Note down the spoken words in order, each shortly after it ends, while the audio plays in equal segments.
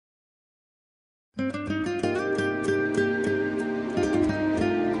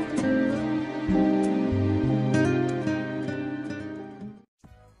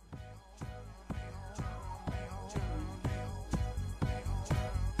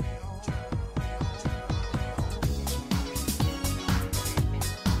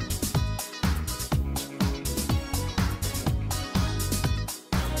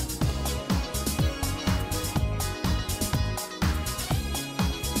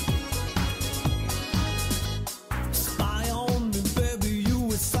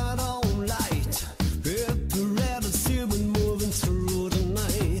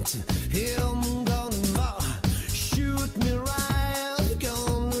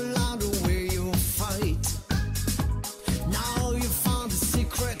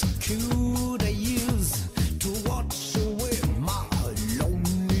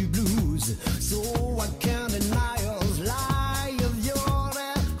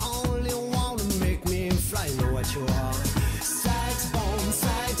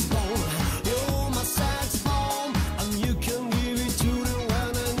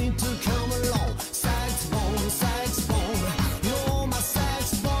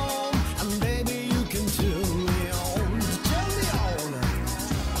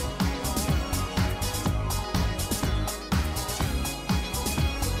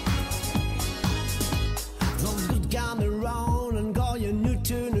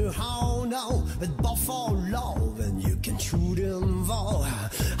but but for love, and you can shoot involve.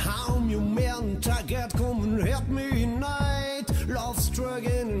 I'm your man, target, come and help me night. Love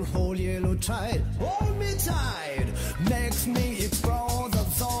struggling in whole yellow tide. Hold me tight, makes me explore the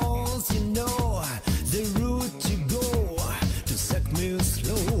thoughts, you know, the route to go, to set me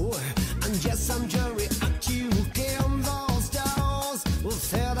slow. And yes, I'm jury at you, came those doors, will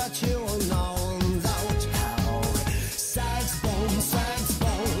say that you are now without how. Sax bomb,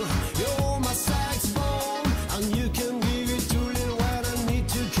 you're my sax bomb, and you can give it to little when I need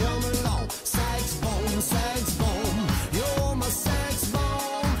to come along. Sax bomb, you're my sax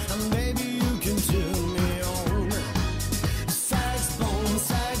bomb, and maybe you can turn me on. Sax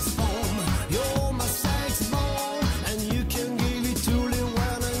bomb, you're my sax bomb, and you can give it to little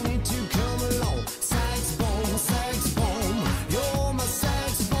when I need to come along. Sax bomb, you're my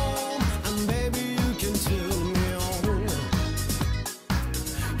sax bomb, and maybe you can turn me on.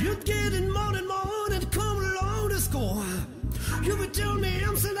 You're getting more and come along to score. You would tell me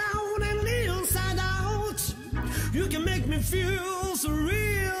upside down and the inside out. You can make me feel so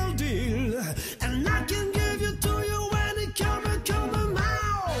real deal, and I can give you to you when it come out.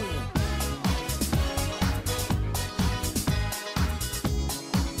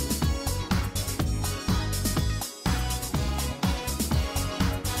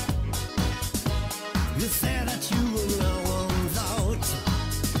 You say that you will know without.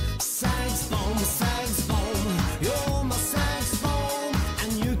 Sax bomb, you're my sax bomb,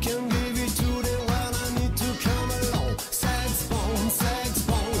 and you can give it to the when I need to come along. Sax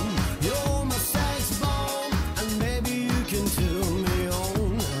bomb, you're my sax bomb, and maybe you can turn me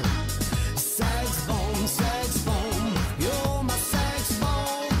on. Sax bomb, you're my sax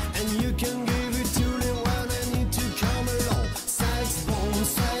bomb, and you can give it to the when I need to come along. Sax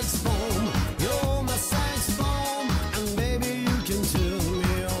bomb, you're my sax bomb, and maybe you can turn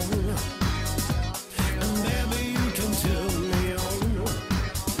me on. And maybe you can turn me on.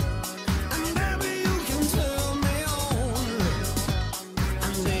 And maybe you can turn me on.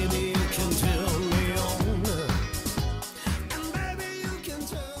 And maybe you can turn me on. And maybe you can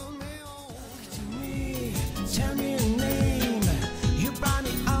turn me on. To me, tell me your name. You brought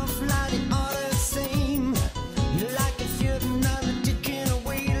me off like it all the same. You like a feud, another ticking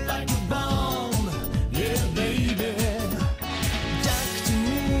away like a bomb. Yeah, baby. Talk to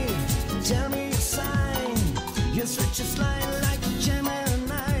me, tell me your sign. You switch your line like a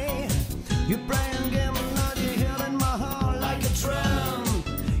Gemini. You Brian Gamma, you hitting my heart like a drum.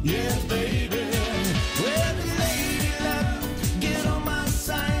 Yeah, baby. Well, lady love, get on my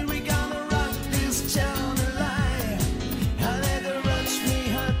side. We gonna rock this town alive. I let her rush me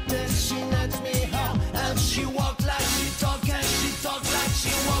hot, then she nudge me how. And she walk like she talk, and she talk like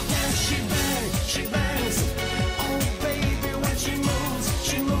she walk, and she bangs. Oh, baby, when she moves,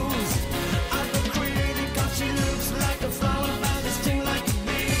 she moves. I go crazy 'cause she looks like a flower, by this thing like a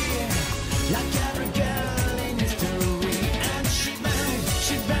bee, like every girl in history. And she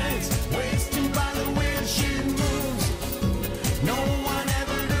bangs, wasting by the way she moves. No one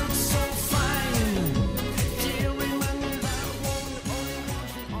ever looks so fine. She remind me that I want you, only want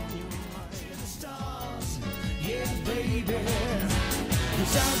you on your mind. The stars, yeah, baby.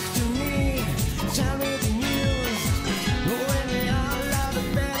 Talk to me, tell me the news. When we all love the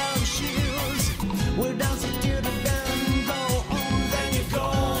better shoes, we'll dance it till the dawn go on, then you're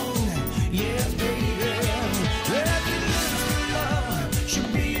gone. Yeah, baby. If you lose love, should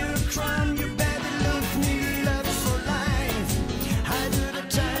be a crime. You better love me, love for life. I do the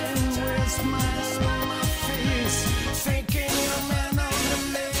time with a smile on my face, thinking you're man on the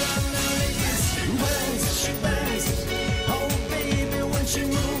leg on the legs. Bangs, she bangs. Oh, baby, when she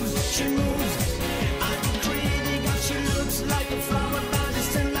moves, she moves. I go crazy 'cause she looks like a flower, by this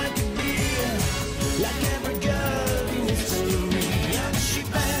thing like a bee, like every girl in history. And she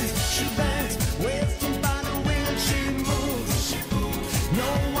bangs, wasting by the way she moves. No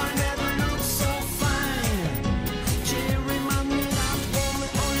one ever looks so fine. She remind me that woman,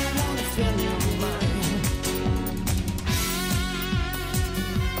 only wanna feel your mind.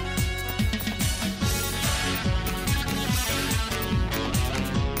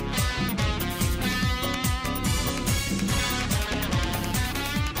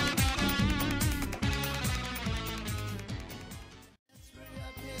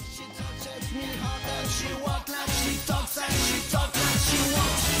 She touches me harder. She walk like she talks, and she talk like she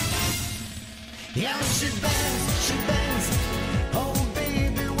walks. Yeah, she bangs. Oh,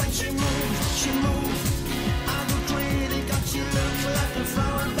 baby, when she moves, she moves. I go crazy 'cause she looks like a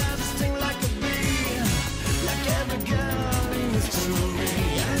flower, that sting like a bee, like every girl in history.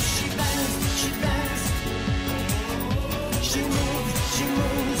 And she bangs. She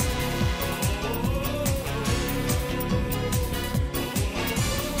moves.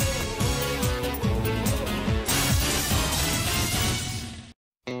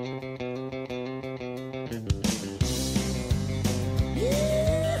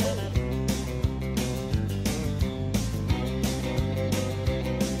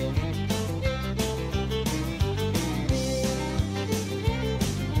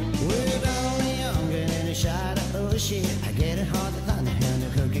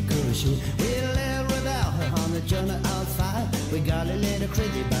 she. We lived without her on the journey outside. We got a little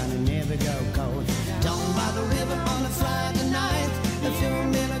crazy, but it never got cold. Down by the river on a Friday night, a few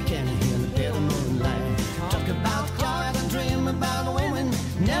minutes can hear the bitter moonlight. Talk about God and dream about women.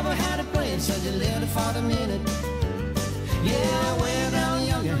 Never had a place, so you lived for the minute. Yeah, we're down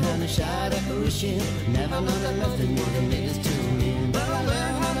younger and a shot at ocean. Never know the nothing more than it is to me. But I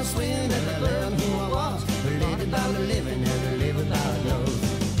learned how to swim and I learned who I was. Believed about the living and I live without love.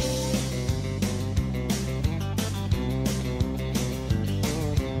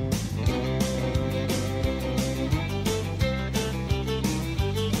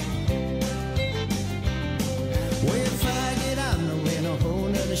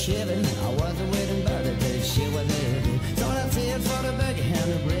 Shivering. I wasn't waiting by the day she was there. So I said for the buggy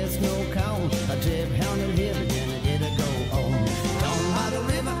and the breast no count. I trip down the river and I did go home. Down by the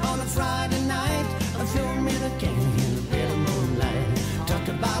river on a Friday night, a few minutes came in the bitter moonlight. Talk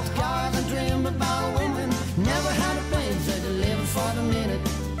about cars and dream about women. Never had a place that to live for the minute.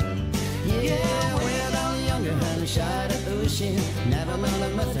 Yeah, we're all younger and shy at ocean. Never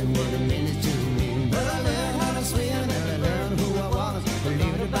known nothing more than minutes to me. But I learned how to swim and I learned who I was.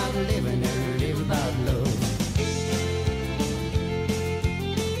 Believe about living and live about love.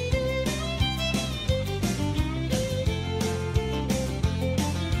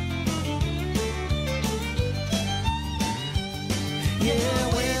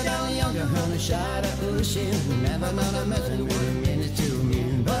 Yeah, we're down younger on the side of ocean. Never known a method with a minute to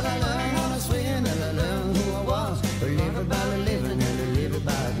me. But I learned how to swim and I learned who I was. Believe about living and live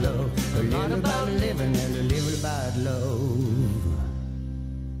about love. Believe about living and live about love.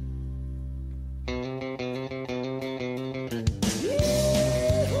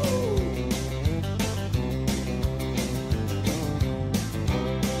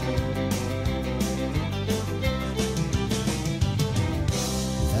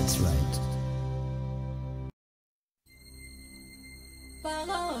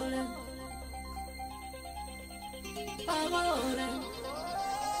 Parole, parole,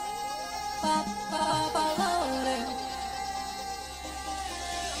 parole.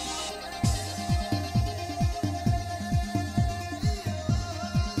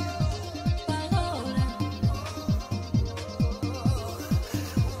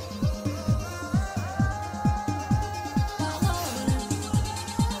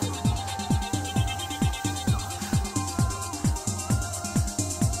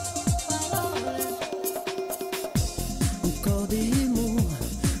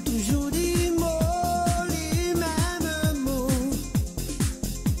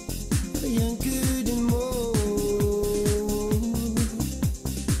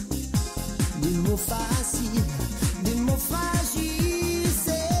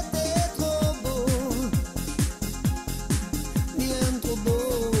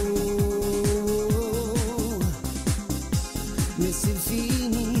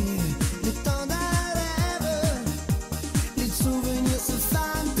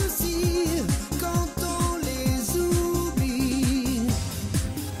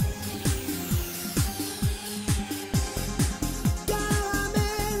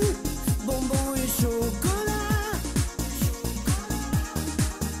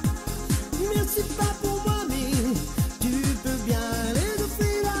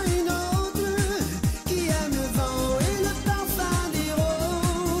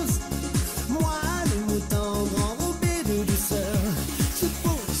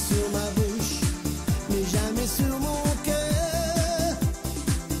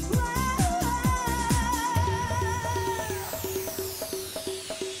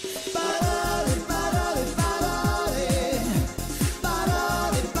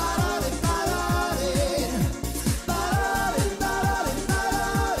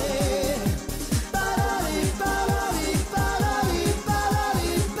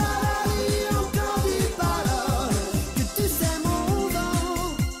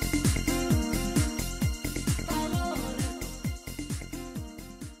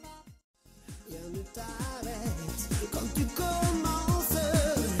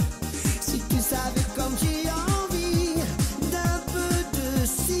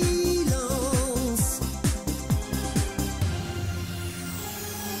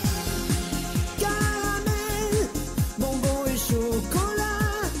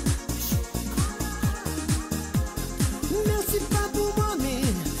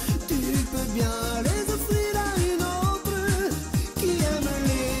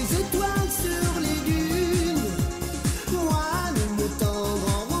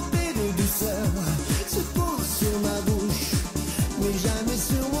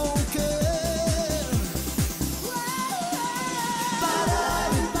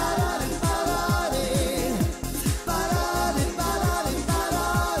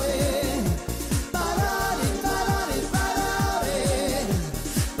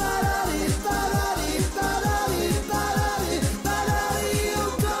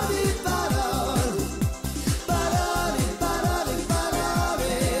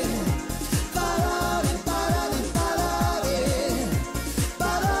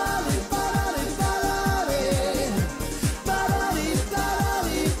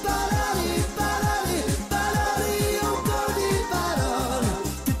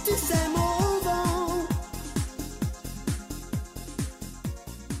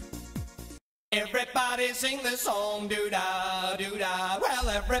 everybody sing this song, doo-da, doo-da. Well,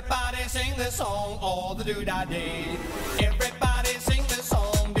 everybody sing this song all the doo-da day.